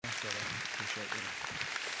appreciate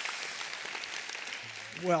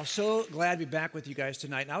you. Well, so glad to be back with you guys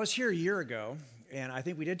tonight. And I was here a year ago, and I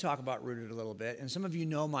think we did talk about Rooted a little bit. And some of you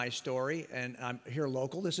know my story, and I'm here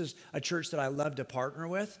local. This is a church that I love to partner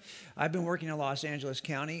with. I've been working in Los Angeles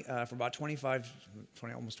County for about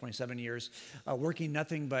almost 27 years, working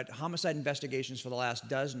nothing but homicide investigations for the last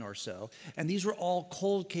dozen or so. And these were all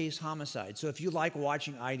cold case homicides. So if you like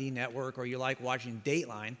watching ID Network or you like watching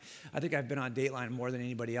Dateline, I think I've been on Dateline more than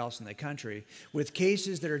anybody else in the country, with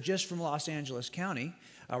cases that are just from Los Angeles County.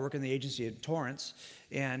 I work in the agency at Torrance,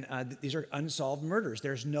 and these are unsolved murders.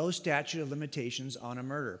 There's no statute of limitations on a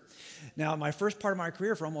murder. Now, my first part of my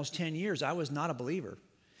career, for almost 10 years, I was not a believer.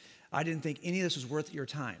 I didn't think any of this was worth your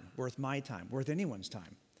time, worth my time, worth anyone's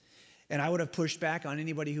time. And I would have pushed back on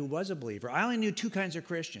anybody who was a believer. I only knew two kinds of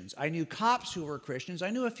Christians. I knew cops who were Christians.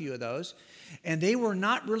 I knew a few of those, and they were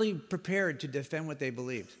not really prepared to defend what they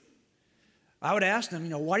believed. I would ask them,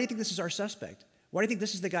 why do you think this is our suspect? Why do you think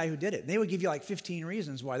this is the guy who did it? And they would give you like 15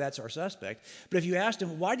 reasons why that's our suspect. But if you asked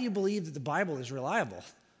them, why do you believe that the Bible is reliable?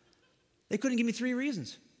 They couldn't give me 3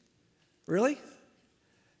 reasons. Really?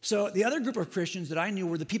 So the other group of Christians that I knew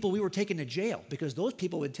were the people we were taking to jail, because those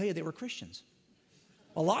people would tell you they were Christians.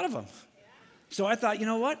 A lot of them. So I thought, you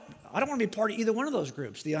know what? I don't want to be part of either one of those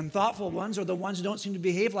groups. The unthoughtful ones or the ones who don't seem to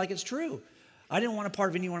behave like it's true. I didn't want a part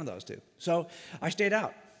of any one of those two. So I stayed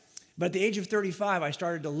out. But at the age of 35, I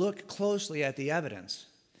started to look closely at the evidence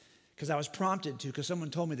because I was prompted to, because someone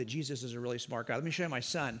told me that Jesus is a really smart guy. Let me show you my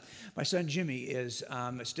son. My son, Jimmy, is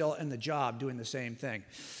still in the job doing the same thing.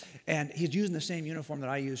 And he's using the same uniform that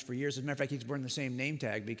I used for years. As a matter of fact, he's wearing the same name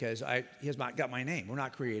tag because he has not got my name. We're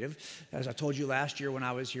not creative. As I told you last year when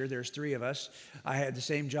I was here, there's 3 of us. I had the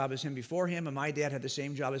same job as him before him, and my dad had the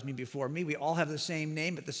same job as me before me. We all have the same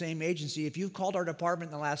name at the same agency. If you've called our department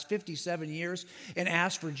in the last 57 years and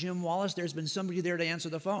asked for Jim Wallace, there's been somebody there to answer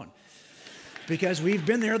the phone, because we've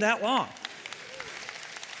been there that long.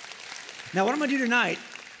 Now, what I'm going to do tonight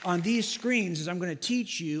on these screens is I'm going to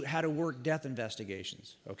teach you how to work death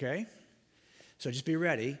investigations, okay? So just be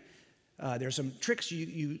ready. There's some tricks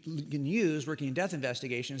you can use working in death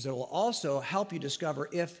investigations that will also help you discover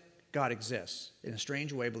if God exists. In a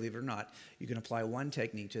strange way, believe it or not, you can apply one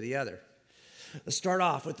technique to the other. Let's start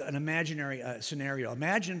off with an imaginary scenario.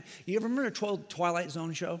 Imagine, you ever remember the Twilight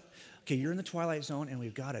Zone show? Okay, you're in the Twilight Zone, and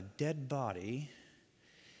we've got a dead body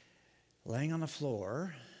laying on the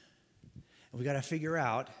floor, and we've got to figure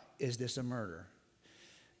out, is this a murder?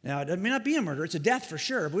 Now, it may not be a murder. It's a death for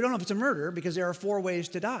sure, but we don't know if it's a murder because there are 4 ways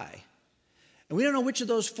to die. And we don't know which of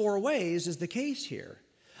those 4 ways is the case here.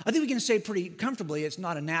 I think we can say pretty comfortably it's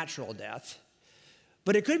not a natural death,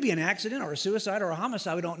 but it could be an accident or a suicide or a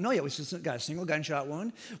homicide. We don't know yet. We've got a single gunshot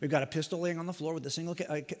wound. We've got a pistol laying on the floor with a single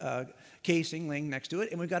casing laying next to it,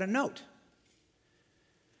 and we've got a note.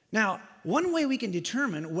 Now, one way we can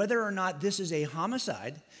determine whether or not this is a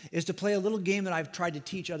homicide is to play a little game that I've tried to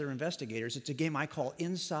teach other investigators. It's a game I call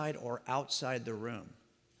inside or outside the room.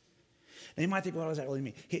 Now, you might think, what does that really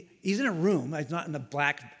mean? He's in a room. He's not in the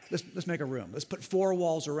black. Let's make a room. Let's put 4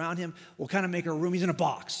 walls around him. We'll kind of make a room. He's in a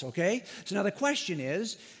box, okay? So now the question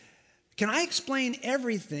is, can I explain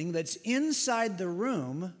everything that's inside the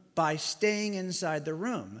room by staying inside the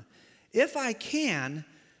room? If I can,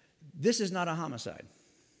 this is not a homicide.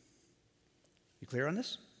 You clear on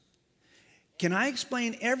this? Can I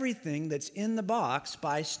explain everything that's in the box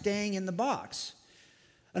by staying in the box?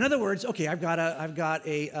 In other words, okay, I've got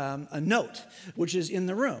a note which is in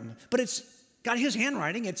the room, but it's got his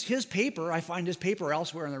handwriting. It's his paper. I find his paper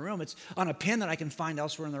elsewhere in the room. It's on a pen that I can find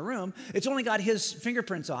elsewhere in the room. It's only got his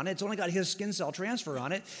fingerprints on it. It's only got his skin cell transfer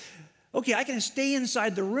on it. Okay, I can stay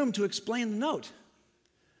inside the room to explain the note.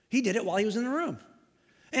 He did it while he was in the room.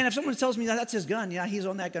 And if someone tells me that's his gun, yeah, he's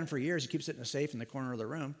owned that gun for years. He keeps it in a safe in the corner of the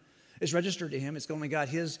room. It's registered to him. It's only got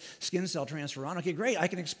his skin cell transfer on. Okay, great. I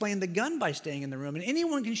can explain the gun by staying in the room. And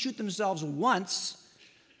anyone can shoot themselves once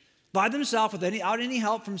by themselves without any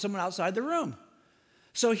help from someone outside the room.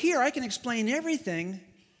 So here I can explain everything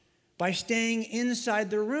by staying inside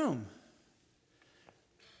the room.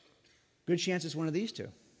 Good chance it's one of these two.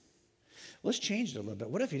 Let's change it a little bit.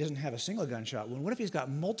 What if he doesn't have a single gunshot wound? What if he's got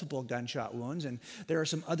multiple gunshot wounds and there are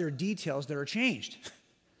some other details that are changed?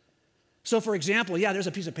 So, for example, yeah, there's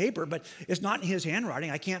a piece of paper, but it's not in his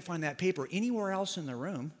handwriting. I can't find that paper anywhere else in the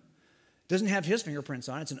room. It doesn't have his fingerprints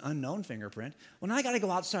on it. It's an unknown fingerprint. Well, now I got to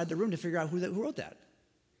go outside the room to figure out who wrote that.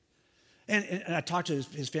 And I talked to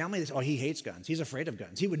his family. They said, oh, he hates guns. He's afraid of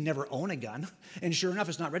guns. He would never own a gun. And sure enough,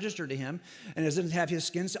 it's not registered to him. And it doesn't have his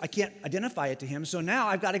skin. I can't identify it to him. So now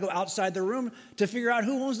I've got to go outside the room to figure out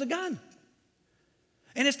who owns the gun.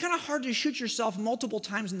 And it's kind of hard to shoot yourself multiple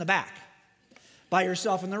times in the back by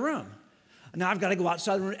yourself in the room. Now I've got to go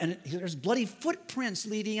outside the room, and there's bloody footprints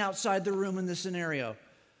leading outside the room in this scenario.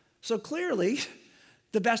 So clearly,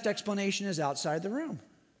 the best explanation is outside the room.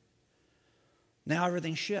 Now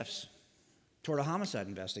everything shifts toward a homicide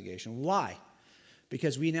investigation. Why?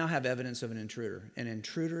 Because we now have evidence of an intruder, and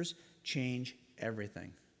intruders change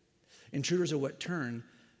everything. Intruders are what turn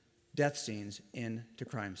death scenes into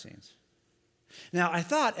crime scenes. Now, I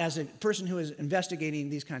thought, as a person who is investigating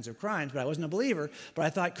these kinds of crimes, but I wasn't a believer, but I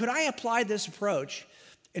thought, could I apply this approach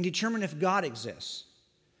and determine if God exists?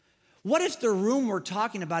 What if the room we're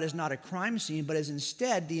talking about is not a crime scene, but is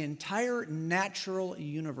instead the entire natural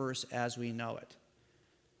universe as we know it?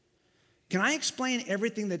 Can I explain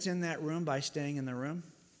everything that's in that room by staying in the room?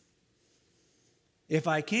 If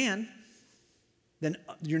I can, then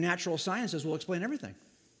your natural sciences will explain everything.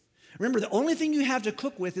 Remember, the only thing you have to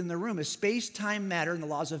cook with in the room is space, time, matter, and the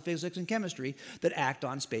laws of physics and chemistry that act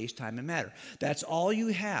on space, time, and matter. That's all you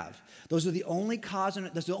have. Those are the only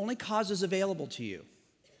causes available to you.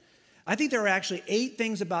 I think there are actually 8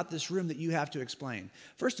 things about this room that you have to explain.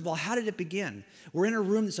 First of all, how did it begin? We're in a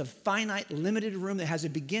room that's a finite, limited room that has a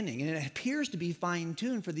beginning, and it appears to be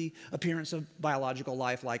fine-tuned for the appearance of biological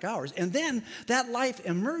life like ours. And then that life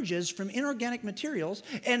emerges from inorganic materials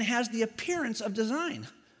and has the appearance of design.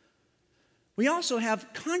 We also have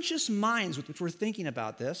conscious minds with which we're thinking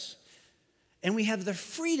about this, and we have the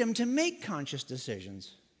freedom to make conscious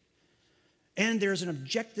decisions. And there's an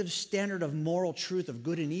objective standard of moral truth of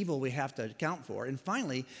good and evil we have to account for. And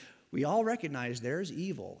finally, we all recognize there's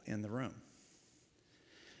evil in the room.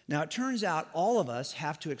 Now, it turns out all of us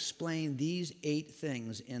have to explain these 8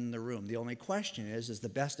 things in the room. The only question is the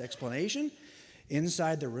best explanation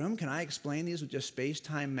inside the room? Can I explain these with just space,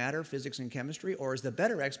 time, matter, physics, and chemistry? Or is the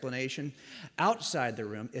better explanation outside the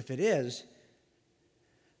room? If it is,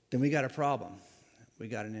 then we got a problem. We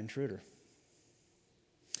got an intruder.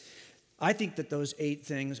 I think that those 8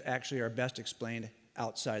 things actually are best explained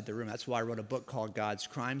outside the room. That's why I wrote a book called God's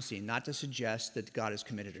Crime Scene, not to suggest that God has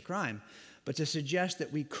committed a crime, but to suggest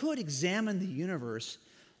that we could examine the universe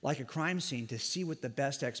like a crime scene to see what the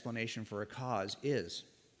best explanation for a cause is.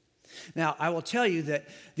 Now, I will tell you that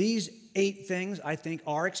these 8 things, I think,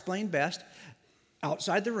 are explained best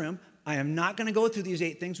outside the room. I am not going to go through these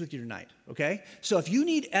 8 things with you tonight, okay? So if you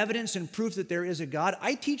need evidence and proof that there is a God,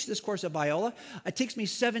 I teach this course at Biola. It takes me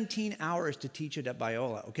 17 hours to teach it at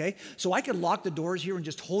Biola, okay? So I could lock the doors here and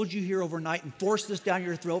just hold you here overnight and force this down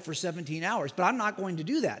your throat for 17 hours, but I'm not going to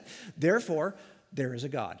do that. Therefore, there is a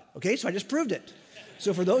God, okay? So I just proved it.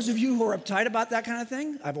 So for those of you who are uptight about that kind of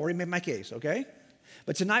thing, I've already made my case, okay?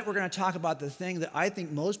 But tonight we're going to talk about the thing that I think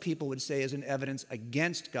most people would say is an evidence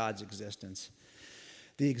against God's existence.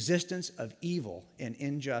 The existence of evil and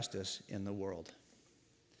injustice in the world.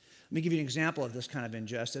 Let me give you an example of this kind of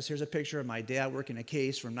injustice. Here's a picture of my dad working a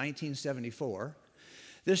case from 1974.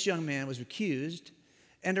 This young man was accused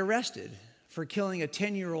and arrested for killing a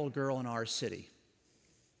 10-year-old girl in our city.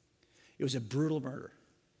 It was a brutal murder.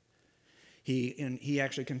 He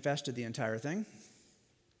actually confessed to the entire thing.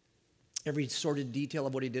 Every sordid detail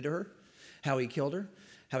of what he did to her, how he killed her,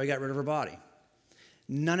 how he got rid of her body.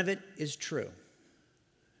 None of it is true.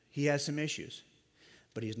 He has some issues,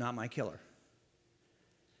 but he's not my killer.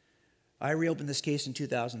 I reopened this case in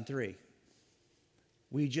 2003.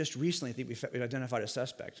 We just recently think we identified a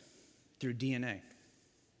suspect through DNA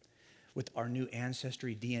with our new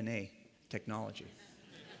Ancestry DNA technology.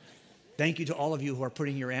 Thank you to all of you who are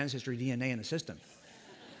putting your Ancestry DNA in the system.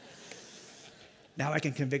 Now I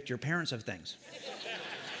can convict your parents of things.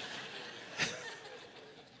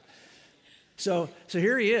 So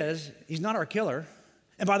here he is. He's not our killer.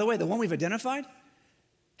 And by the way, the one we've identified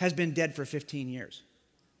has been dead for 15 years.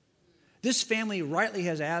 This family rightly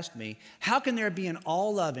has asked me, how can there be an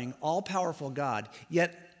all-loving, all-powerful God,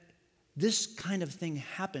 yet this kind of thing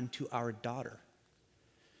happened to our daughter?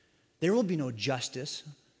 There will be no justice.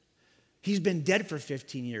 He's been dead for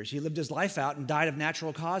 15 years. He lived his life out and died of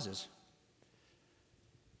natural causes.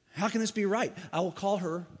 How can this be right? I will call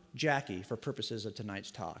her Jackie for purposes of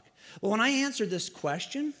tonight's talk. Well, when I answered this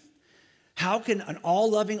question, how can an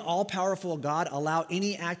all-loving, all-powerful God allow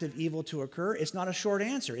any act of evil to occur? It's not a short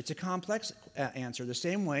answer. It's a complex answer. The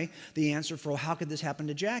same way the answer for how could this happen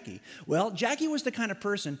to Jackie? Well, Jackie was the kind of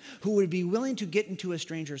person who would be willing to get into a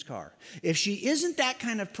stranger's car. If she isn't that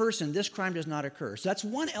kind of person, this crime does not occur. So that's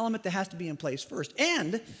one element that has to be in place first.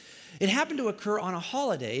 And it happened to occur on a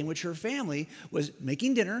holiday in which her family was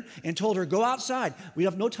making dinner and told her, go outside. We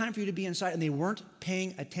have no time for you to be inside. And they weren't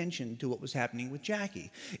paying attention to what was happening with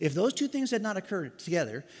Jackie. If those two things had not occurred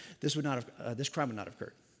together, this crime would not have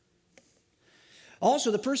occurred.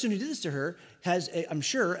 Also, the person who did this to her has, I'm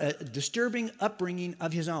sure, a disturbing upbringing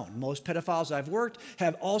of his own. Most pedophiles I've worked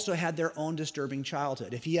have also had their own disturbing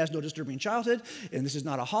childhood. If he has no disturbing childhood, and this is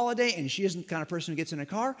not a holiday, and she isn't the kind of person who gets in a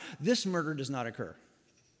car, this murder does not occur.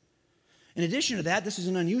 In addition to that, this is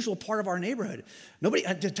an unusual part of our neighborhood. Nobody,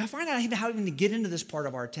 to find out how even to get into this part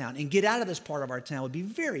of our town and get out of this part of our town would be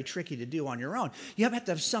very tricky to do on your own. You have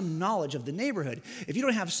to have some knowledge of the neighborhood. If you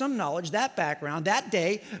don't have some knowledge, that background, that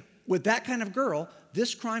day, with that kind of girl,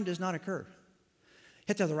 this crime does not occur. You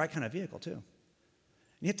have to have the right kind of vehicle, too.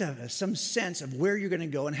 You have to have some sense of where you're going to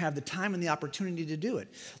go and have the time and the opportunity to do it.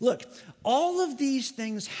 Look, all of these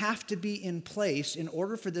things have to be in place in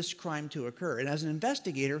order for this crime to occur. And as an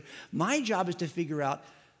investigator, my job is to figure out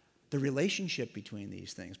the relationship between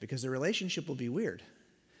these things, because the relationship will be weird.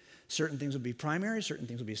 Certain things will be primary, certain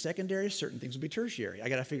things will be secondary, certain things will be tertiary. I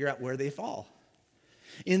got to figure out where they fall.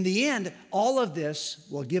 In the end, all of this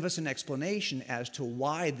will give us an explanation as to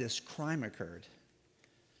why this crime occurred.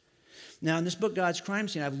 Now, in this book, God's Crime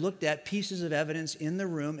Scene, I've looked at pieces of evidence in the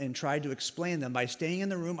room and tried to explain them by staying in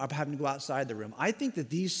the room or having to go outside the room. I think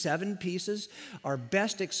that these 7 pieces are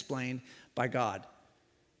best explained by God.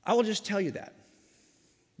 I will just tell you that.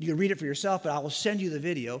 You can read it for yourself, but I will send you the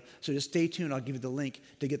video, so just stay tuned. I'll give you the link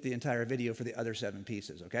to get the entire video for the other 7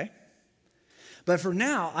 pieces, okay? But for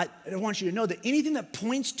now, I want you to know that anything that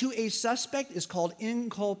points to a suspect is called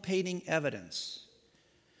inculpating evidence.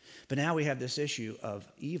 But now we have this issue of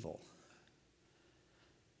evil.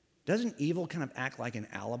 Doesn't evil kind of act like an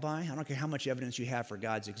alibi? I don't care how much evidence you have for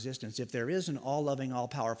God's existence. If there is an all-loving,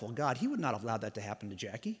 all-powerful God, he would not have allowed that to happen to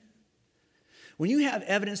Jackie. When you have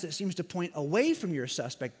evidence that seems to point away from your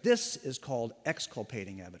suspect, this is called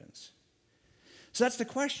exculpating evidence. So that's the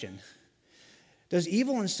question. Does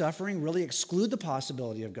evil and suffering really exclude the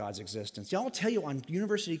possibility of God's existence? Y'all, I'll tell you, on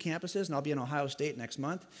university campuses, and I'll be in Ohio State next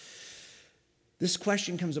month, this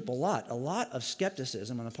question comes up a lot. A lot of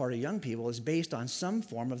skepticism on the part of young people is based on some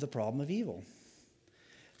form of the problem of evil.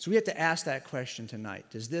 So we have to ask that question tonight.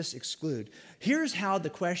 Does this exclude? Here's how the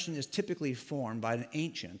question is typically formed by an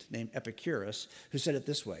ancient named Epicurus, who said it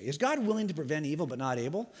this way. Is God willing to prevent evil but not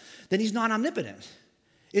able? Then he's not omnipotent.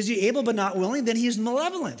 Is he able but not willing? Then he is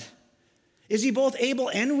malevolent. Is he both able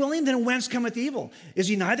and willing? Then whence cometh evil? Is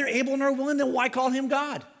he neither able nor willing? Then why call him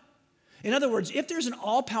God? In other words, if there's an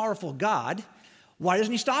all-powerful God, why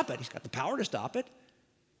doesn't he stop it? He's got the power to stop it.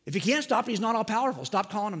 If he can't stop it, he's not all-powerful.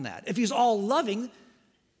 Stop calling him that. If he's all-loving,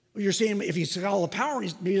 you're saying if he's got all the power,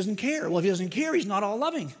 he doesn't care. Well, if he doesn't care, he's not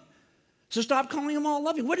all-loving. So stop calling him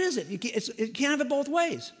all-loving. What is it? It can't have it both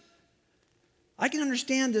ways. I can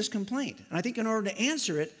understand this complaint. And I think in order to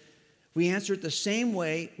answer it, we answer it the same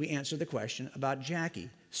way we answer the question about Jackie.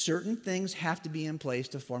 Certain things have to be in place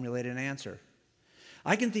to formulate an answer.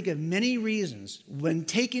 I can think of many reasons, when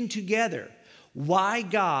taken together, why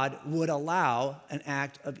God would allow an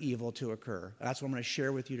act of evil to occur. That's what I'm going to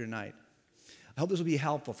share with you tonight. I hope this will be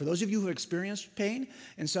helpful. For those of you who have experienced pain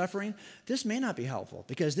and suffering, this may not be helpful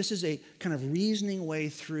because this is a kind of reasoning way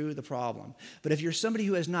through the problem. But if you're somebody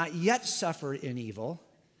who has not yet suffered in evil,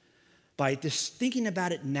 by just thinking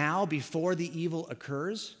about it now before the evil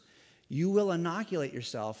occurs, you will inoculate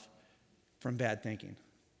yourself from bad thinking.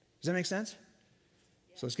 Does that make sense?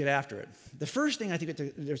 So let's get after it. The first thing I think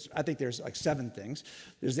there's like 7 things.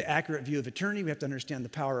 There's the accurate view of eternity. We have to understand the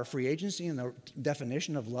power of free agency and the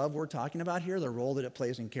definition of love we're talking about here, the role that it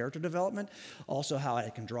plays in character development, also how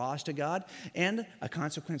it can draw us to God, and a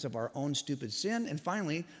consequence of our own stupid sin. And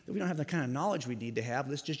finally, that we don't have the kind of knowledge we need to have.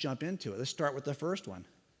 Let's just jump into it. Let's start with the first one.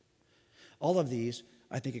 All of these,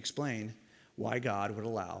 I think, explain why God would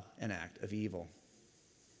allow an act of evil.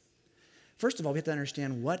 First of all, we have to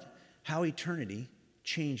understand how eternity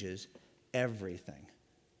changes everything.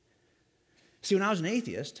 See, when I was an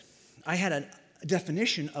atheist, I had a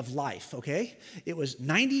definition of life, okay? It was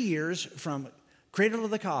 90 years from cradle to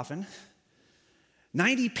the coffin,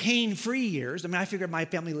 90 pain-free years. I mean, I figured my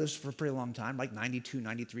family lives for a pretty long time, like 92,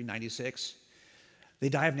 93, 96. They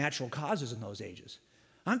die of natural causes in those ages.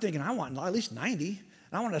 I'm thinking I want at least 90, and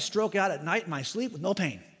I want to stroke out at night in my sleep with no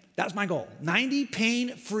pain. That was my goal. 90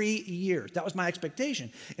 pain-free years. That was my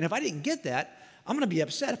expectation. And if I didn't get that, I'm going to be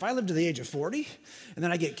upset. If I live to the age of 40 and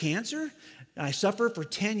then I get cancer and I suffer for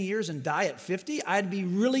 10 years and die at 50, I'd be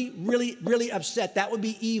really, really, really upset. That would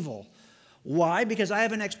be evil. Why? Because I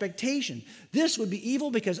have an expectation. This would be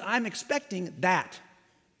evil because I'm expecting that.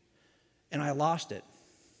 And I lost it.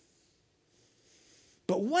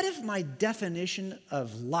 But what if my definition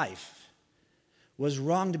of life was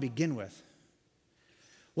wrong to begin with?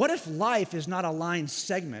 What if life is not a line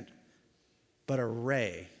segment, but a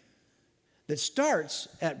ray? that starts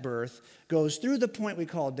at birth, goes through the point we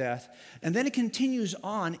call death, and then it continues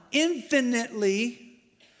on infinitely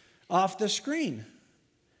off the screen.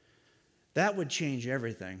 That would change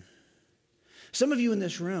everything. Some of you in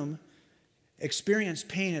this room experienced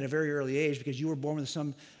pain at a very early age because you were born with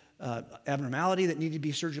some abnormality that needed to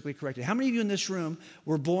be surgically corrected. How many of you in this room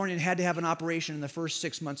were born and had to have an operation in the first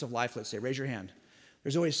 6 months of life, let's say? Raise your hand.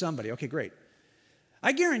 There's always somebody. Okay, great.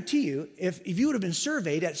 I guarantee you, if you would have been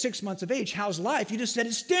surveyed at 6 months of age, how's life? You just said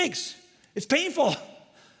it stinks. It's painful.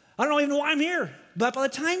 I don't even know why I'm here. But by the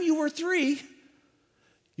time you were 3,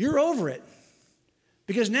 you're over it.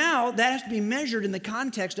 Because now that has to be measured in the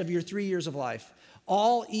context of your 3 years of life.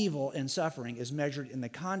 All evil and suffering is measured in the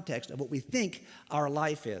context of what we think our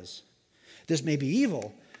life is. This may be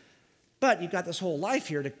evil, but you've got this whole life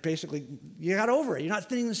here to basically, you got over it. You're not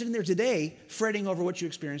sitting there today fretting over what you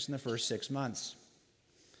experienced in the first 6 months.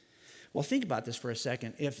 Well, think about this for a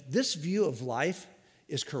second. If this view of life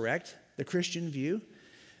is correct, the Christian view,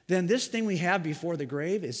 then this thing we have before the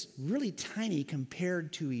grave is really tiny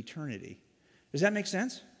compared to eternity. Does that make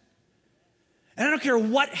sense? And I don't care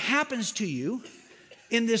what happens to you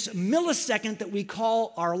in this millisecond that we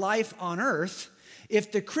call our life on earth,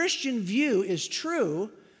 if the Christian view is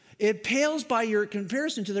true, it pales by your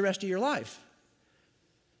comparison to the rest of your life.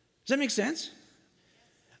 Does that make sense?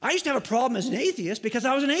 I used to have a problem as an atheist because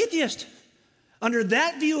I was an atheist. Under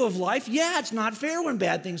that view of life, yeah, it's not fair when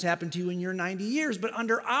bad things happen to you in your 90 years. But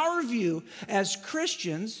under our view as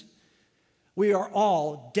Christians, we are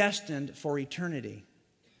all destined for eternity.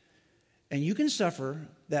 And you can suffer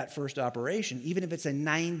that first operation, even if it's a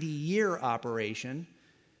 90-year operation,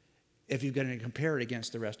 if you're going to compare it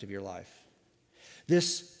against the rest of your life.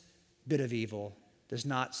 This bit of evil does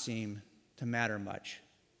not seem to matter much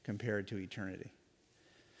compared to eternity.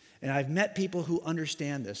 And I've met people who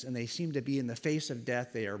understand this, and they seem to be in the face of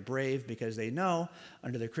death. They are brave because they know,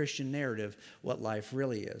 under the Christian narrative, what life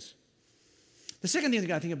really is. The second thing we've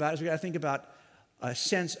got to think about is we've got to think about a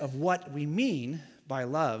sense of what we mean by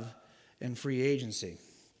love and free agency.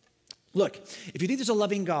 Look, if you think there's a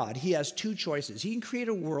loving God, he has two choices. He can create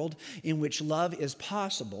a world in which love is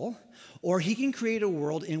possible, or he can create a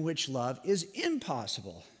world in which love is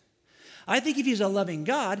impossible. I think if he's a loving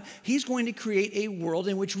God, he's going to create a world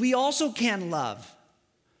in which we also can love.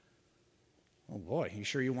 Oh boy, you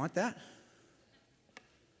sure you want that?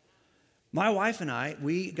 My wife and I,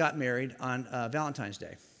 we got married on Valentine's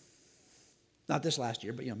Day. Not this last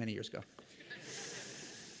year, but many years ago.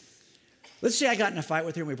 Let's say I got in a fight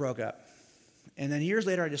with her and we broke up. And then years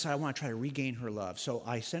later, I decided I want to try to regain her love. So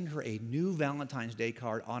I send her a new Valentine's Day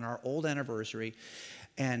card on our old anniversary.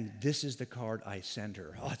 And this is the card I send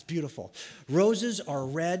her. Oh, it's beautiful. Roses are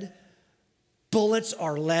red. Bullets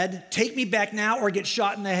are lead. Take me back now or get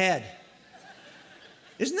shot in the head.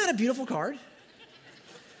 Isn't that a beautiful card?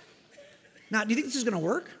 Now, do you think this is going to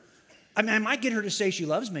work? I mean, I might get her to say she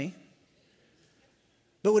loves me.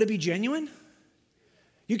 But would it be genuine?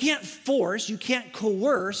 You can't force, you can't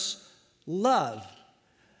coerce love.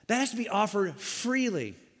 That has to be offered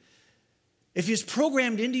freely. If it's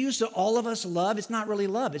programmed into you so all of us love, it's not really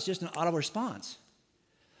love. It's just an auto response.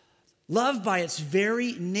 Love by its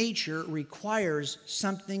very nature requires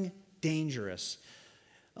something dangerous.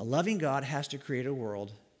 A loving God has to create a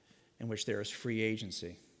world in which there is free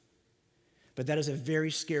agency. But that is a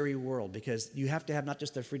very scary world because you have to have not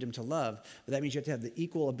just the freedom to love, but that means you have to have the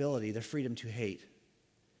equal ability, the freedom to hate.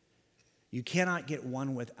 You cannot get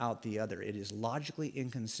one without the other. It is logically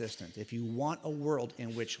inconsistent. If you want a world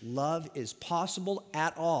in which love is possible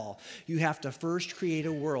at all, you have to first create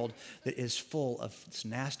a world that is full of this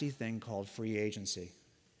nasty thing called free agency.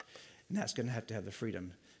 And that's going to have the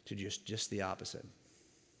freedom to just the opposite.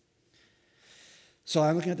 So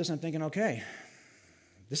I'm looking at this and I'm thinking, okay,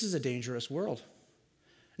 this is a dangerous world.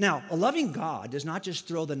 Now, a loving God does not just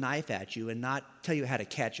throw the knife at you and not tell you how to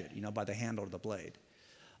catch it, by the handle of the blade.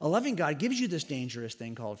 A loving God gives you this dangerous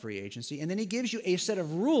thing called free agency, and then he gives you a set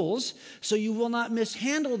of rules so you will not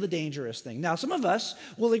mishandle the dangerous thing. Now, some of us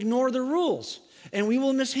will ignore the rules, and we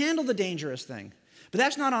will mishandle the dangerous thing. But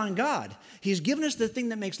that's not on God. He's given us the thing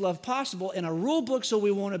that makes love possible in a rule book so we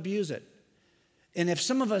won't abuse it. And if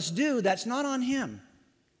some of us do, that's not on him.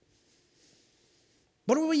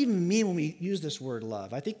 What do we even mean when we use this word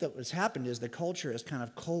love? I think that what's happened is the culture has kind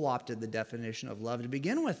of co-opted the definition of love to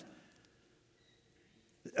begin with.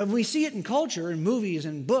 When we see it in culture, in movies,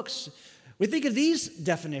 and books, we think of these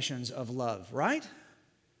definitions of love, right?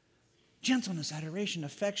 Gentleness, adoration,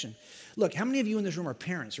 affection. Look, how many of you in this room are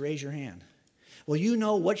parents? Raise your hand. Well, you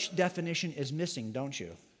know which definition is missing, don't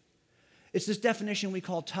you? It's this definition we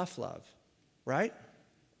call tough love, right?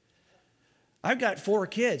 I've got 4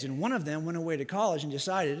 kids, and one of them went away to college and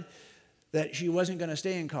decided that she wasn't going to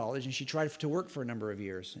stay in college, and she tried to work for a number of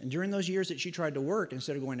years. And during those years that she tried to work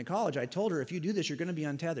instead of going to college, I told her, if you do this, you're going to be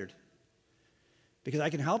untethered. Because I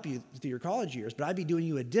can help you through your college years, but I'd be doing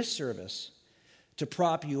you a disservice to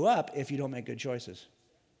prop you up if you don't make good choices.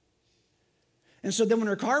 And so then when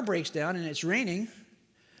her car breaks down and it's raining,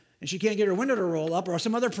 and she can't get her window to roll up, or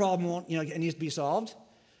some other problem won't, it needs to be solved,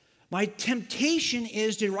 my temptation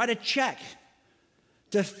is to write a check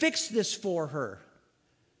to fix this for her.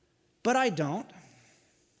 But I don't.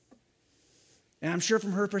 And I'm sure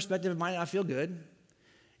from her perspective, it might not feel good.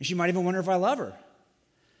 And she might even wonder if I love her.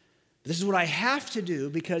 But this is what I have to do,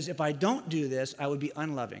 because if I don't do this, I would be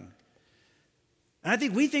unloving. And I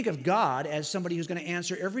think we think of God as somebody who's going to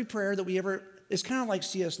answer every prayer that we ever. It's kind of like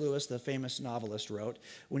C.S. Lewis, the famous novelist, wrote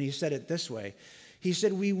when he said it this way. He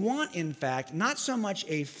said, we want, in fact, not so much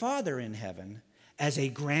a father in heaven as a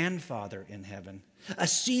grandfather in heaven. A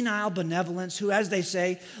senile benevolence who, as they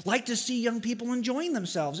say, like to see young people enjoying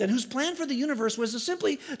themselves, and whose plan for the universe was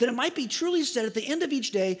simply that it might be truly said at the end of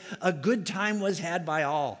each day, a good time was had by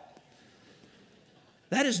all.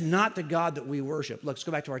 That is not the God that we worship. Let's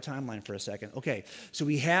go back to our timeline for a second. Okay, so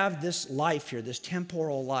we have this life here, this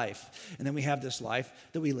temporal life, and then we have this life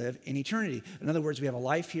that we live in eternity. In other words, we have a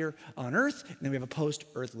life here on earth, and then we have a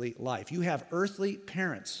post-earthly life. You have earthly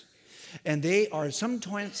parents, and they are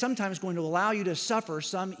sometimes going to allow you to suffer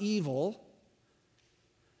some evil.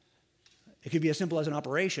 It could be as simple as an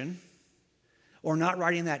operation, or not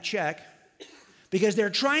writing that check, because they're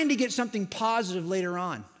trying to get something positive later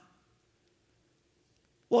on.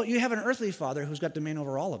 Well, you have an earthly father who's got domain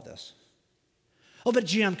over all of this. Oh, but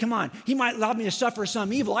Jim, come on. He might allow me to suffer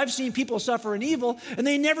some evil. I've seen people suffer an evil, and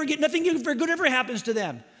they never get, nothing good ever happens to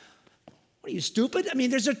them. What are you, stupid? I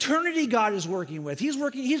mean, there's eternity God is working with. He's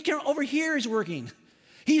over here, he's working.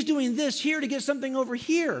 He's doing this here to get something over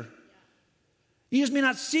here. You just may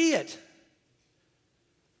not see it.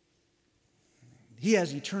 He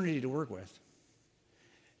has eternity to work with.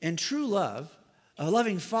 And true love, a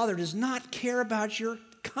loving father does not care about your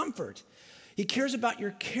comfort. He cares about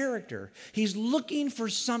your character. He's looking for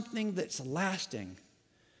something that's lasting,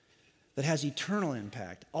 that has eternal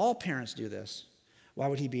impact. All parents do this. Why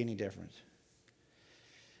would he be any different?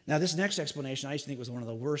 Now, this next explanation I used to think was one of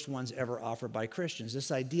the worst ones ever offered by Christians.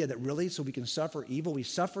 This idea that really, so we can suffer evil, we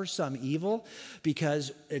suffer some evil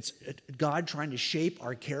because it's God trying to shape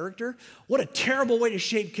our character. What a terrible way to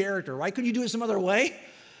shape character. Why couldn't you do it some other way?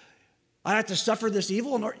 I have to suffer this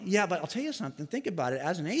evil? Yeah, but I'll tell you something. Think about it.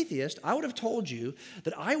 As an atheist, I would have told you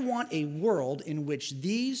that I want a world in which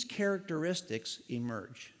these characteristics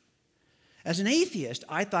emerge. As an atheist,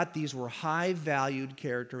 I thought these were high-valued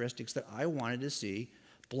characteristics that I wanted to see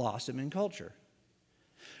blossom in culture.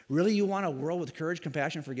 Really, you want a world with courage,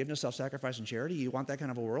 compassion, forgiveness, self-sacrifice, and charity? You want that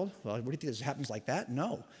kind of a world? Well, what do you think this happens like that?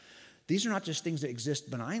 No. These are not just things that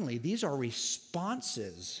exist benignly. These are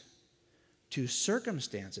responses to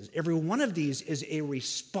circumstances. Every one of these is a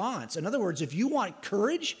response. In other words, if you want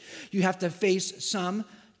courage, you have to face some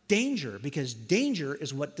danger, because danger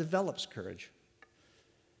is what develops courage.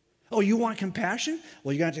 Oh, you want compassion?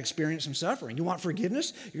 Well, you're going to have to experience some suffering. You want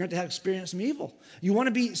forgiveness? You're going to have to experience some evil. You want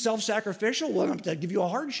to be self-sacrificial? Well, I'm going to give you a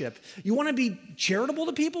hardship. You want to be charitable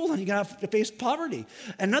to people? Then you're going to have to face poverty.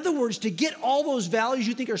 In other words, to get all those values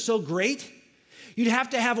you think are so great, you'd have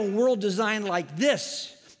to have a world designed like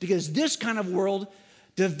this, because this kind of world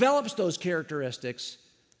develops those characteristics,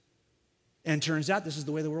 and turns out this is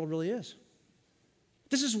the way the world really is.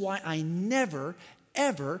 This is why I never,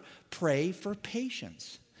 ever pray for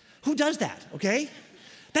patience. Who does that, okay?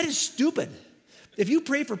 That is stupid. If you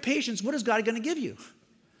pray for patience, what is God going to give you?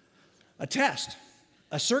 A test.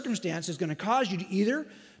 A circumstance is going to cause you to either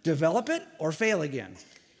develop it or fail again.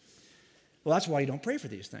 Well, that's why you don't pray for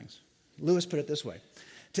these things. Lewis put it this way.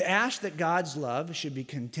 To ask that God's love should be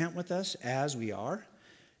content with us as we are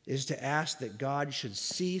is to ask that God should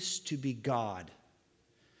cease to be God.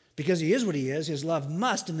 Because he is what he is, his love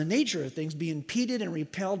must, in the nature of things, be impeded and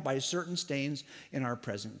repelled by certain stains in our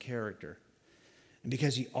present character. And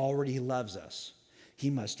because he already loves us, he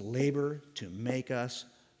must labor to make us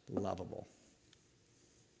lovable.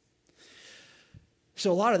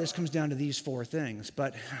 So a lot of this comes down to these 4 things.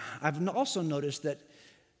 But I've also noticed that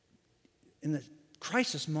in the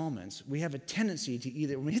crisis moments, we have a tendency to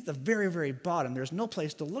either, when we hit the very, very bottom, there's no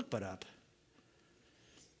place to look but up.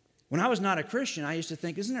 When I was not a Christian, I used to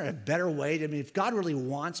think, isn't there a better way? If God really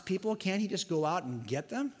wants people, can't he just go out and get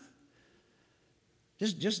them?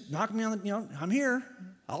 Just knock me on the, I'm here.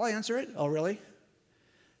 I'll answer it. Oh, really?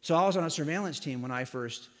 So I was on a surveillance team when I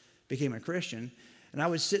first became a Christian. And I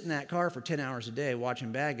would sit in that car for 10 hours a day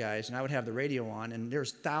watching Bad Guys, and I would have the radio on, and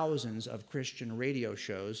there's thousands of Christian radio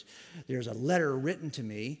shows. There's a letter written to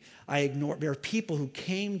me. There are people who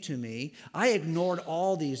came to me. I ignored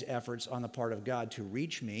all these efforts on the part of God to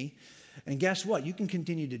reach me. And guess what? You can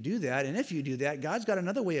continue to do that, and if you do that, God's got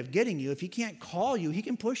another way of getting you. If he can't call you, he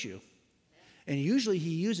can push you. And usually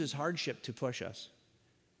he uses hardship to push us.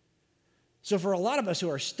 So for a lot of us who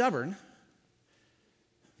are stubborn,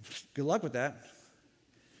 good luck with that.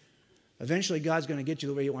 Eventually, God's going to get you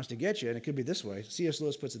the way he wants to get you, and it could be this way. C.S.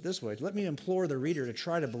 Lewis puts it this way. Let me implore the reader to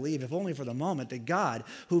try to believe, if only for the moment, that God,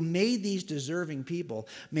 who made these deserving people,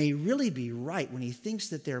 may really be right when he thinks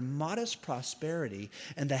that their modest prosperity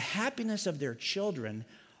and the happiness of their children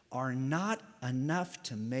are not enough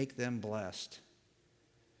to make them blessed.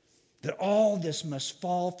 That all this must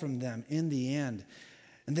fall from them in the end,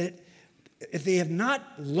 and that if they have not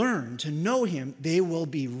learned to know him, they will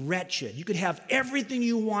be wretched. You could have everything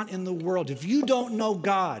you want in the world. If you don't know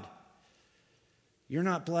God, you're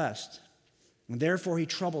not blessed. And therefore, he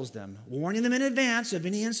troubles them, warning them in advance of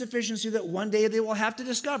any insufficiency that one day they will have to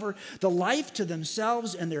discover. The life to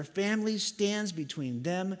themselves and their families stands between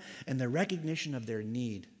them and the recognition of their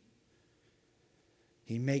need.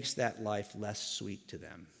 He makes that life less sweet to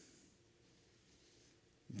them.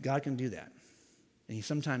 God can do that. And he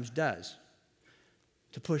sometimes does,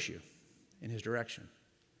 to push you in his direction.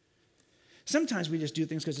 Sometimes we just do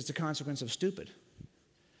things because it's a consequence of stupid.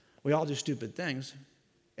 We all do stupid things,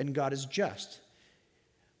 and God is just.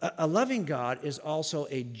 A loving God is also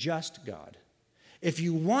a just God. If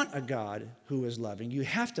you want a God who is loving, you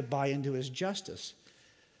have to buy into his justice.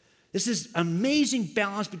 This is amazing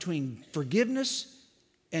balance between forgiveness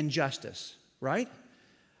and justice, right?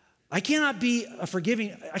 I cannot be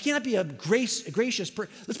a gracious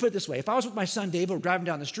person. Let's put it this way. If I was with my son David, we're driving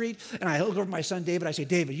down the street, and I look over at my son David, I say,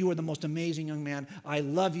 David, you are the most amazing young man. I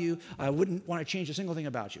love you. I wouldn't want to change a single thing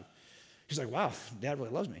about you. He's like, wow, Dad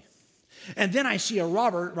really loves me. And then I see a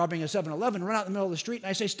robber robbing a 7-Eleven, run out in the middle of the street, and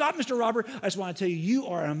I say, stop, Mr. Robber. I just want to tell you, you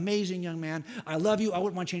are an amazing young man. I love you. I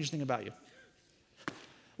wouldn't want to change a thing about you.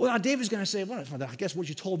 Well, now David's going to say, well, I guess what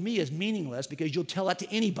you told me is meaningless because you'll tell that to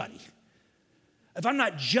anybody. If I'm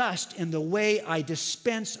not just in the way I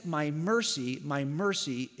dispense my mercy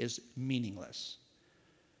is meaningless.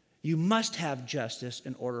 You must have justice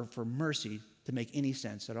in order for mercy to make any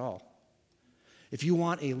sense at all. If you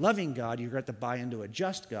want a loving God, you're going to have to buy into a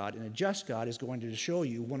just God, and a just God is going to show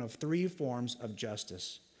you one of three forms of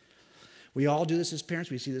justice. We all do this as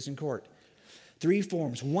parents. We see this in court. Three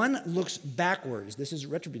forms. One looks backwards. This is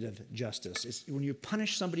retributive justice. It's when you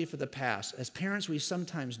punish somebody for the past. As parents, we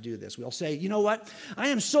sometimes do this. We'll say, you know what? I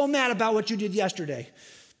am so mad about what you did yesterday.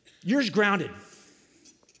 You're grounded.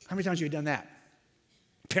 How many times have you done that?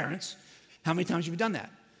 Parents, how many times have you done that?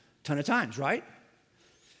 A ton of times, right?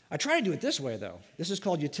 I try to do it this way, though. This is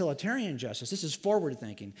called utilitarian justice. This is forward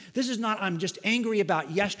thinking. This is not, I'm just angry about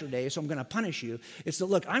yesterday, so I'm going to punish you. It's that,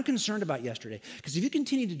 look, I'm concerned about yesterday. Because if you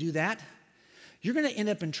continue to do that, you're going to end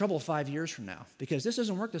up in trouble 5 years from now, because this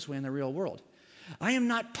doesn't work this way in the real world. I am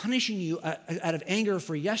not punishing you out of anger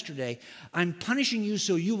for yesterday. I'm punishing you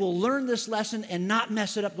so you will learn this lesson and not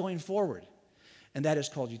mess it up going forward. And that is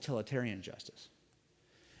called utilitarian justice.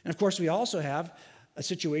 And of course, we also have a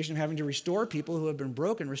situation of having to restore people who have been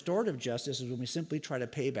broken. Restorative justice is when we simply try to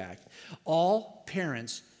pay back. All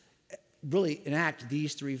parents really enact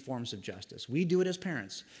these three forms of justice. We do it as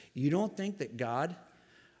parents. You don't think that God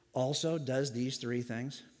also does these three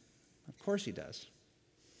things? Of course he does.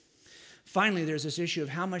 Finally, there's this issue of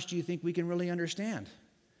how much do you think we can really understand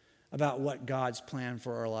about what God's plan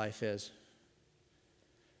for our life is?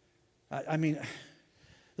 I mean,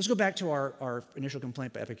 let's go back to our initial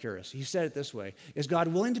complaint by Epicurus. He said it this way: is God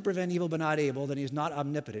willing to prevent evil but not able? Then he's not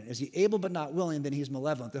omnipotent. Is he able but not willing? Then he's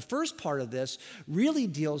malevolent. The first part of this really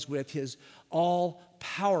deals with his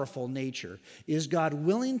all-powerful nature. Is God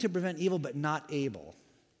willing to prevent evil but not able?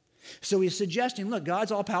 So he's suggesting, look,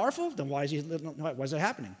 God's all-powerful, then why is it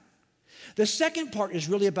happening? The second part is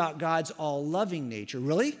really about God's all-loving nature.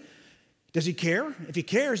 Really? Does he care? If he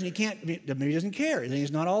cares and he can't, maybe he doesn't care, then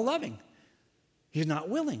he's not all-loving. He's not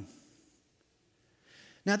willing.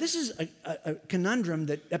 Now, this is a conundrum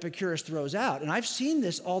that Epicurus throws out, and I've seen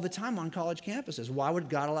this all the time on college campuses. Why would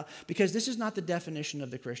God allow? Because this is not the definition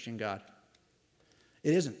of the Christian God.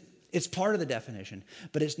 It isn't. It's part of the definition,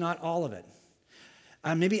 but it's not all of it.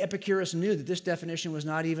 Maybe Epicurus knew that this definition was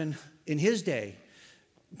not even in his day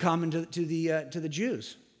common to the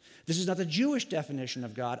Jews. This is not the Jewish definition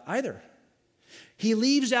of God either. He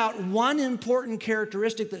leaves out one important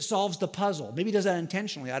characteristic that solves the puzzle. Maybe he does that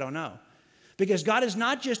intentionally, I don't know. Because God is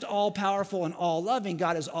not just all-powerful and all-loving,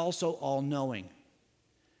 God is also all-knowing.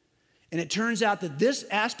 And it turns out that this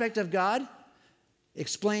aspect of God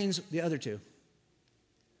explains the other two.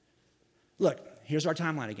 Look, here's our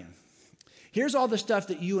timeline again. Here's all the stuff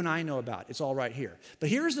that you and I know about. It's all right here. But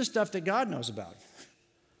here's the stuff that God knows about.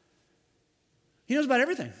 He knows about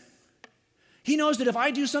everything. He knows that if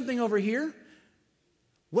I do something over here,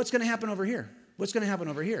 what's going to happen over here? What's going to happen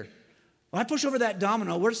over here? When I push over that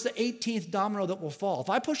domino, what's the 18th domino that will fall? If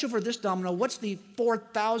I push over this domino, what's the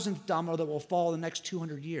 4,000th domino that will fall in the next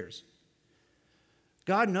 200 years?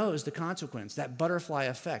 God knows the consequence, that butterfly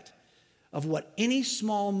effect of what any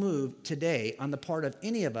small move today on the part of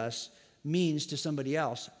any of us means to somebody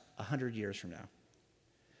else 100 years from now.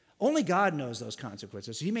 Only God knows those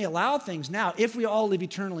consequences. So he may allow things now. If we all live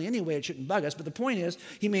eternally anyway, it shouldn't bug us. But the point is,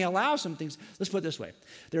 he may allow some things. Let's put it this way.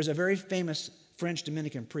 There's a very famous French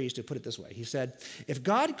Dominican priest who put it this way. He said, if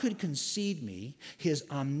God could concede me his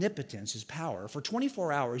omnipotence, his power, for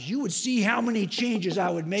 24 hours, you would see how many changes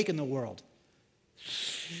I would make in the world.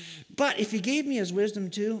 But if he gave me his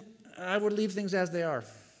wisdom too, I would leave things as they are.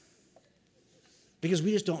 Because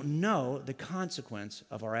we just don't know the consequence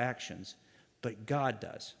of our actions, but God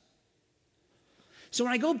does. So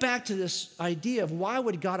when I go back to this idea of why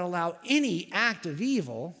would God allow any act of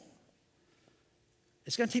evil,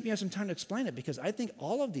 it's going to take me some time to explain it because I think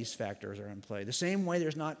all of these factors are in play. The same way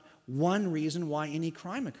there's not one reason why any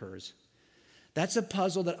crime occurs. That's a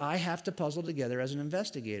puzzle that I have to puzzle together as an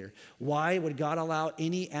investigator. Why would God allow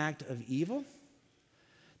any act of evil?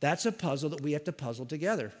 That's a puzzle that we have to puzzle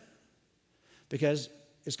together. Because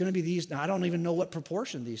it's going to be these, now I don't even know what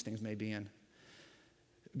proportion these things may be in.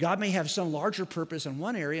 God may have some larger purpose in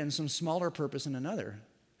one area and some smaller purpose in another.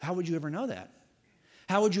 How would you ever know that?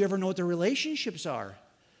 How would you ever know what the relationships are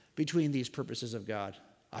between these purposes of God?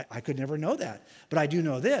 I could never know that. But I do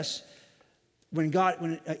know this.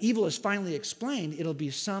 When evil is finally explained, it'll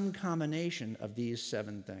be some combination of these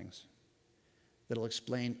 7 things that'll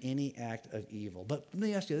explain any act of evil. But let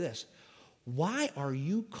me ask you this. Why are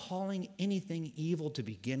you calling anything evil to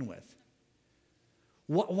begin with?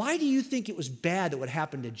 Why do you think it was bad that what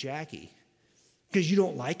happened to Jackie? Because you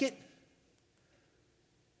don't like it?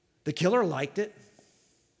 The killer liked it.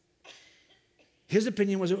 His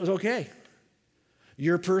opinion was it was okay.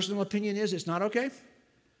 Your personal opinion is it's not okay?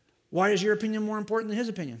 Why is your opinion more important than his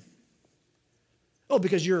opinion? Oh,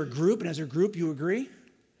 because you're a group, and as a group you agree?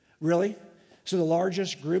 Really? So the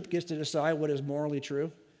largest group gets to decide what is morally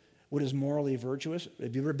true? What is morally virtuous?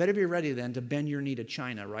 You better be ready then to bend your knee to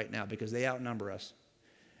China right now because they outnumber us.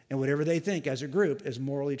 And whatever they think as a group is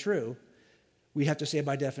morally true, we have to say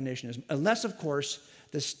by definition is, unless, of course,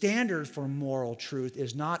 the standard for moral truth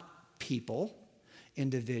is not people,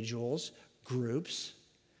 individuals, groups.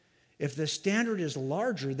 If the standard is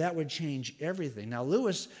larger, that would change everything. Now,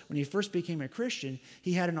 Lewis, when he first became a Christian,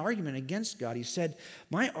 he had an argument against God. He said,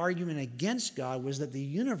 my argument against God was that the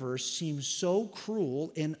universe seems so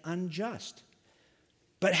cruel and unjust.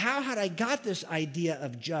 But how had I got this idea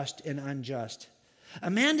of just and unjust? A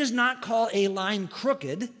man does not call a line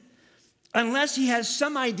crooked unless he has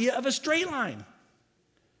some idea of a straight line.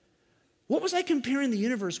 What was I comparing the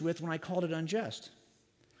universe with when I called it unjust?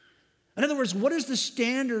 In other words, what is the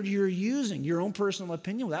standard you're using? Your own personal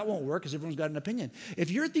opinion? Well, that won't work because everyone's got an opinion. If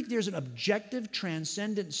you think there's an objective,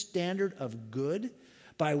 transcendent standard of good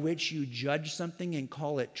by which you judge something and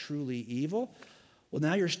call it truly evil, well,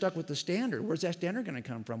 now you're stuck with the standard. Where's that standard going to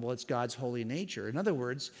come from? Well, it's God's holy nature. In other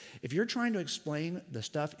words, if you're trying to explain the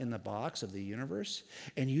stuff in the box of the universe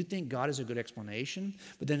and you think God is a good explanation,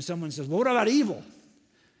 but then someone says, well, what about evil?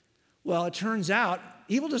 Well, it turns out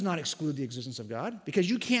evil does not exclude the existence of God because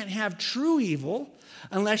you can't have true evil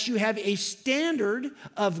unless you have a standard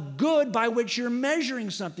of good by which you're measuring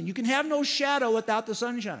something. You can have no shadow without the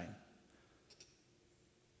sunshine.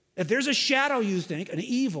 If there's a shadow, you think, an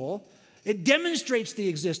evil, it demonstrates the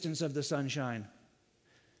existence of the sunshine.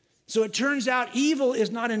 So it turns out evil is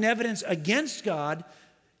not an evidence against God,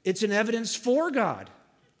 it's an evidence for God.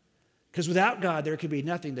 Because without God, there could be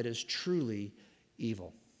nothing that is truly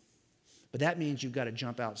evil. But that means you've got to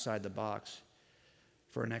jump outside the box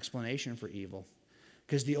for an explanation for evil.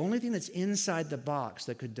 Because the only thing that's inside the box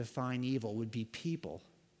that could define evil would be people.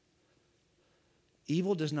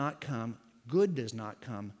 Evil does not come, good does not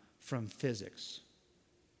come from physics.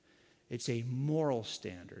 It's a moral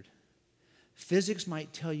standard. Physics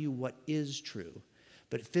might tell you what is true,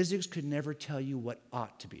 but physics could never tell you what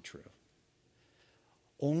ought to be true.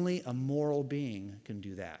 Only a moral being can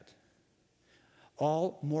do that.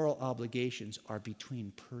 All moral obligations are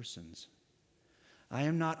between persons. I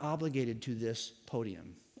am not obligated to this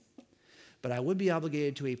podium, but I would be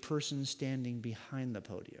obligated to a person standing behind the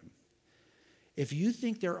podium. If you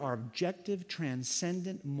think there are objective,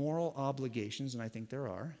 transcendent moral obligations, and I think there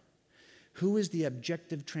are, who is the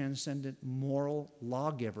objective, transcendent moral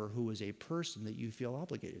lawgiver who is a person that you feel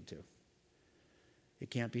obligated to? It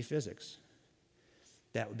can't be physics.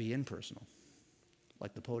 That would be impersonal,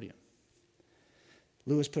 like the podium.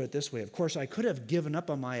 Lewis put it this way: of course, I could have given up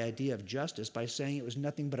on my idea of justice by saying it was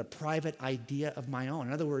nothing but a private idea of my own.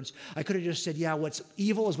 In other words, I could have just said, yeah, what's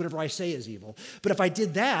evil is whatever I say is evil. But if I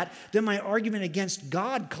did that, then my argument against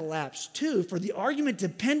God collapsed too, for the argument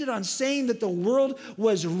depended on saying that the world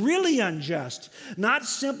was really unjust, not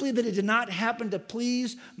simply that it did not happen to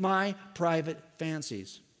please my private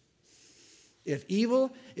fancies. If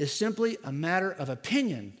evil is simply a matter of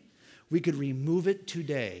opinion, we could remove it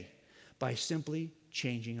today by simply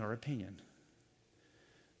changing our opinion.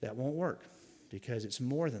 That won't work because it's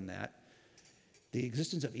more than that. The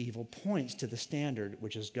existence of evil points to the standard,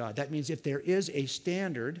 which is God. That means if there is a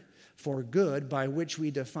standard for good by which we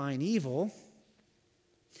define evil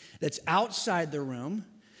that's outside the room,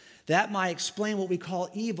 that might explain what we call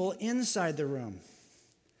evil inside the room.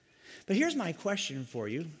 But here's my question for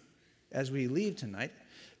you as we leave tonight,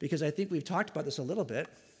 because I think we've talked about this a little bit.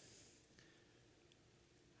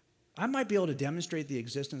 I might be able to demonstrate the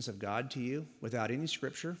existence of God to you without any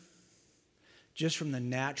scripture, just from the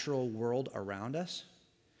natural world around us.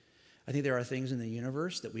 I think there are things in the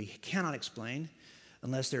universe that we cannot explain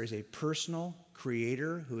unless there is a personal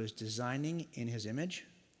creator who is designing in his image.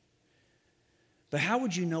 But how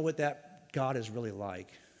would you know what that God is really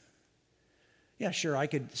like? Yeah, sure, I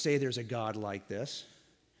could say there's a God like this,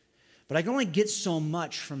 but I can only get so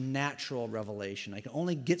much from natural revelation. I can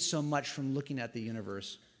only get so much from looking at the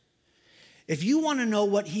universe. If you want to know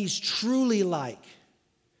what he's truly like,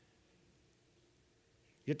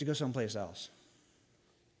 you have to go someplace else.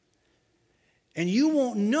 And you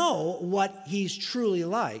won't know what he's truly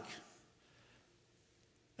like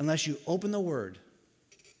unless you open the Word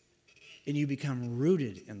and you become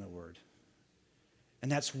rooted in the Word.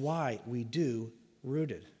 And that's why we do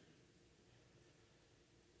Rooted.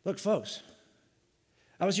 Look, folks,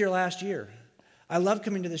 I was here last year. I love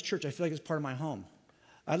coming to this church. I feel like it's part of my home.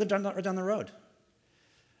 I live right down the road.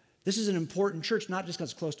 This is an important church, not just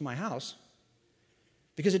because it's close to my house,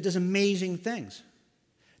 because it does amazing things.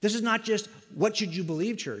 This is not just what should you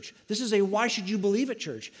believe church. This is a why should you believe it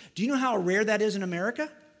church. Do you know how rare that is in America?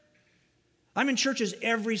 I'm in churches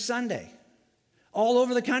every Sunday, all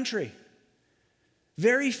over the country.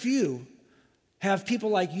 Very few have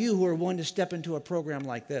people like you who are willing to step into a program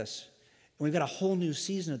like this. And we've got a whole new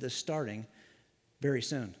season of this starting very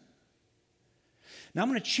soon. Now, I'm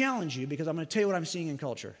going to challenge you because I'm going to tell you what I'm seeing in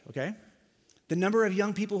culture, okay? The number of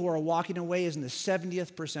young people who are walking away is in the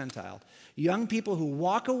 70th percentile. Young people who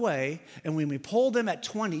walk away, and when we poll them at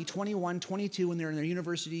 20, 21, 22, when they're in their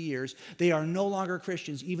university years, they are no longer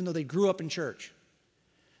Christians, even though they grew up in church.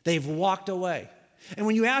 They've walked away. And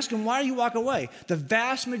when you ask them, why do you walk away? The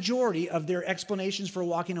vast majority of their explanations for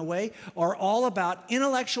walking away are all about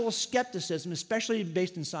intellectual skepticism, especially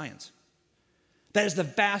based in science. That is the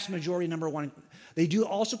vast majority, number one. They do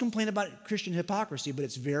also complain about Christian hypocrisy, but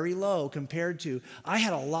it's very low compared to, I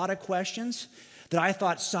had a lot of questions that I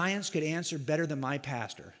thought science could answer better than my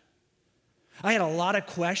pastor. I had a lot of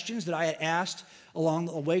questions that I had asked along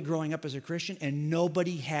the way growing up as a Christian, and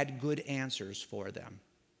nobody had good answers for them.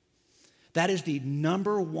 That is the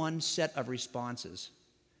number one set of responses.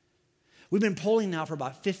 We've been polling now for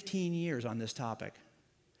about 15 years on this topic.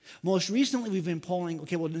 Most recently, we've been polling,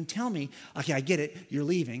 okay, well, then tell me, okay, I get it, you're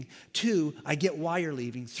leaving. 2, I get why you're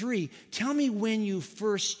leaving. 3, tell me when you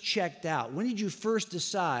first checked out. When did you first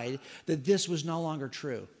decide that this was no longer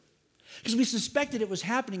true? Because we suspected it was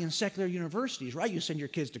happening in secular universities, right? You send your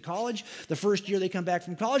kids to college. The first year they come back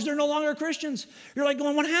from college, they're no longer Christians. You're like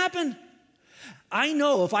going, what happened? I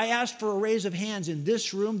know if I asked for a raise of hands in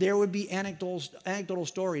this room, there would be anecdotal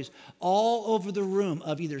stories all over the room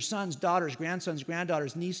of either sons, daughters, grandsons,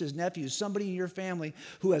 granddaughters, nieces, nephews, somebody in your family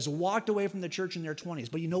who has walked away from the church in their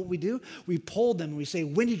 20s. But you know what we do? We poll them and we say,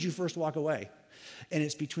 when did you first walk away? And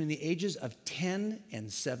it's between the ages of 10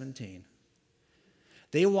 and 17.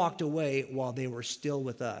 They walked away while they were still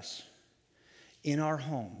with us in our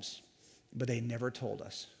homes, but they never told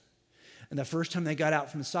us. And the first time they got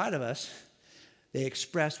out from the side of us, they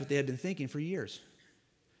expressed what they had been thinking for years.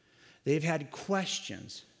 They've had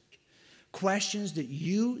questions that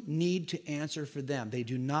you need to answer for them. They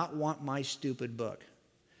do not want my stupid book.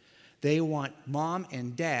 They want mom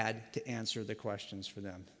and dad to answer the questions for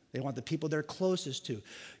them. They want the people they're closest to.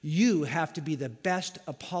 You have to be the best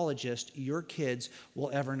apologist your kids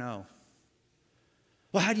will ever know.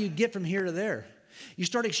 Well, how do you get from here to there? You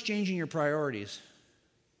start exchanging your priorities.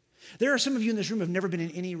 There are some of you in this room who have never been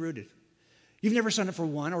in any Rooted. You've never signed up for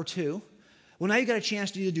 1 or 2. Well, now you got a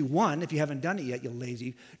chance to either do 1, if you haven't done it yet, you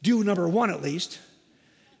lazy. Do number 1 at least.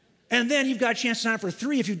 And then you've got a chance to sign up for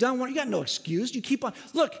 3. If you've done 1, you got no excuse. You keep on.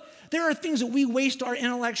 Look, there are things that we waste our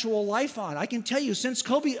intellectual life on. I can tell you, since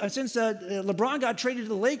LeBron got traded to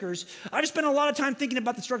the Lakers, I've spent a lot of time thinking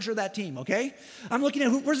about the structure of that team, okay? I'm looking at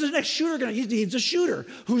where's the next shooter going to be? He's a shooter.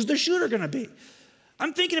 Who's the shooter going to be?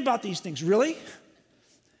 I'm thinking about these things. Really?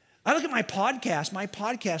 I look at my podcast. My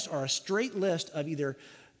podcasts are a straight list of either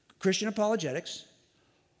Christian apologetics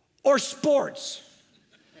or sports.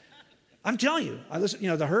 I'm telling you, I listen,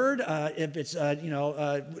 The Herd, if it's,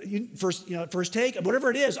 First Take,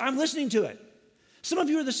 whatever it is, I'm listening to it. Some of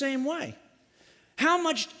you are the same way. How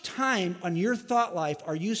much time on your thought life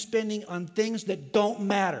are you spending on things that don't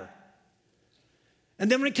matter?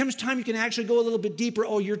 And then when it comes time, you can actually go a little bit deeper.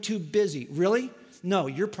 Oh, you're too busy. Really? No,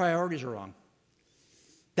 your priorities are wrong.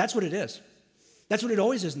 That's what it is. That's what it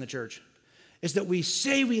always is in the church, is that we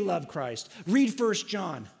say we love Christ. Read 1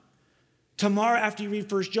 John. Tomorrow after you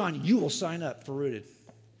read 1 John, you will sign up for Rooted.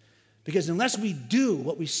 Because unless we do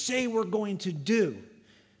what we say we're going to do,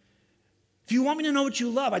 if you want me to know what you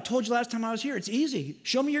love, I told you last time I was here, it's easy.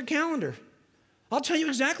 Show me your calendar. I'll tell you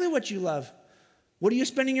exactly what you love. What are you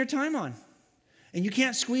spending your time on? And you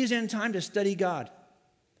can't squeeze in time to study God.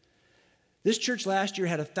 This church last year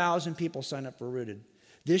had 1,000 people sign up for Rooted.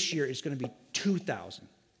 This year it's going to be 2,000.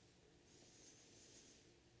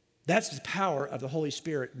 That's the power of the Holy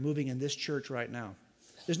Spirit moving in this church right now.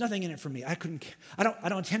 There's nothing in it for me. I don't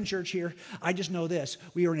attend church here. I just know this.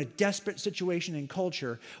 We are in a desperate situation in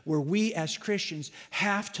culture where we as Christians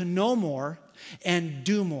have to know more and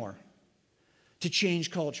do more to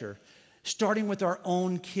change culture, starting with our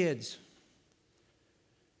own kids.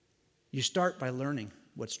 You start by learning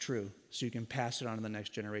what's true so you can pass it on to the next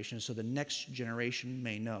generation so the next generation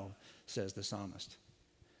may know, says the psalmist.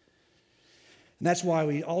 And that's why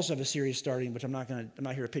we also have a series starting, which I'm not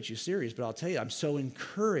here to pitch you a series, but I'll tell you, I'm so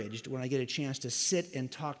encouraged when I get a chance to sit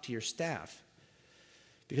and talk to your staff.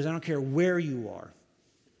 Because I don't care where you are,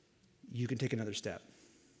 you can take another step.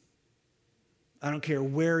 I don't care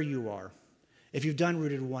where you are. If you've done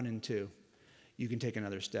Rooted 1 and 2, you can take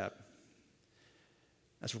another step.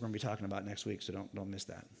 That's what we're going to be talking about next week, so don't miss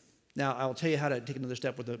that. Now, I will tell you how to take another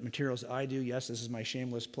step with the materials that I do. Yes, this is my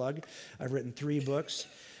shameless plug. I've written 3 books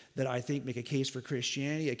that I think make a case for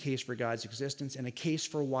Christianity, a case for God's existence, and a case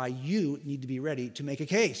for why you need to be ready to make a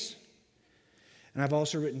case. And I've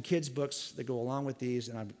also written kids' books that go along with these,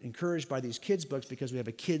 and I'm encouraged by these kids' books because we have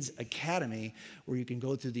a kids' academy where you can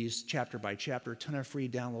go through these chapter by chapter, a ton of free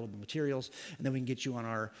downloadable materials, and then we can get you on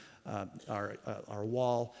our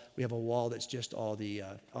wall. We have a wall that's just all the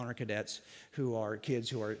honor cadets who are kids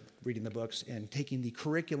who are reading the books and taking the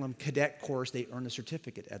curriculum cadet course. They earn a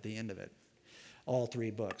certificate at the end of it. All 3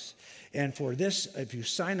 books. And for this, if you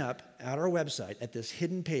sign up at our website at this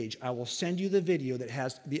hidden page, I will send you the video that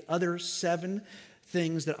has the other 7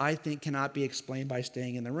 things that I think cannot be explained by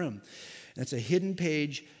staying in the room. And it's a hidden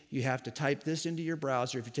page. You have to type this into your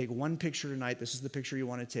browser. If you take one picture tonight, this is the picture you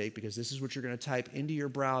want to take because this is what you're going to type into your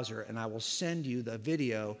browser, and I will send you the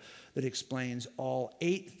video that explains all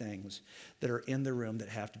 8 things that are in the room that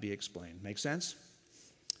have to be explained. Make sense?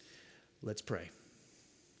 Let's pray.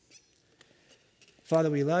 Father,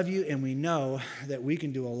 we love you, and we know that we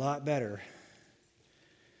can do a lot better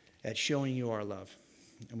at showing you our love.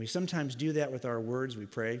 And we sometimes do that with our words. We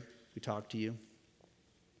pray, we talk to you.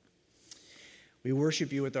 We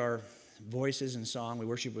worship you with our voices and song. We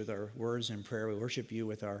worship with our words and prayer. We worship you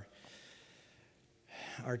with our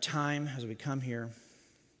time as we come here.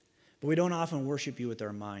 But we don't often worship you with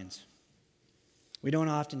our minds. We don't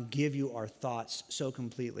often give you our thoughts so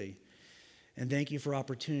completely. And thank you for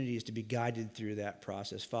opportunities to be guided through that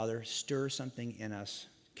process. Father, stir something in us.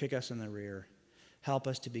 Kick us in the rear. Help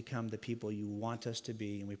us to become the people you want us to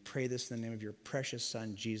be. And we pray this in the name of your precious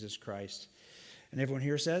Son, Jesus Christ. And everyone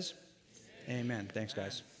here says, Amen. Thanks,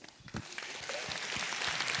 guys.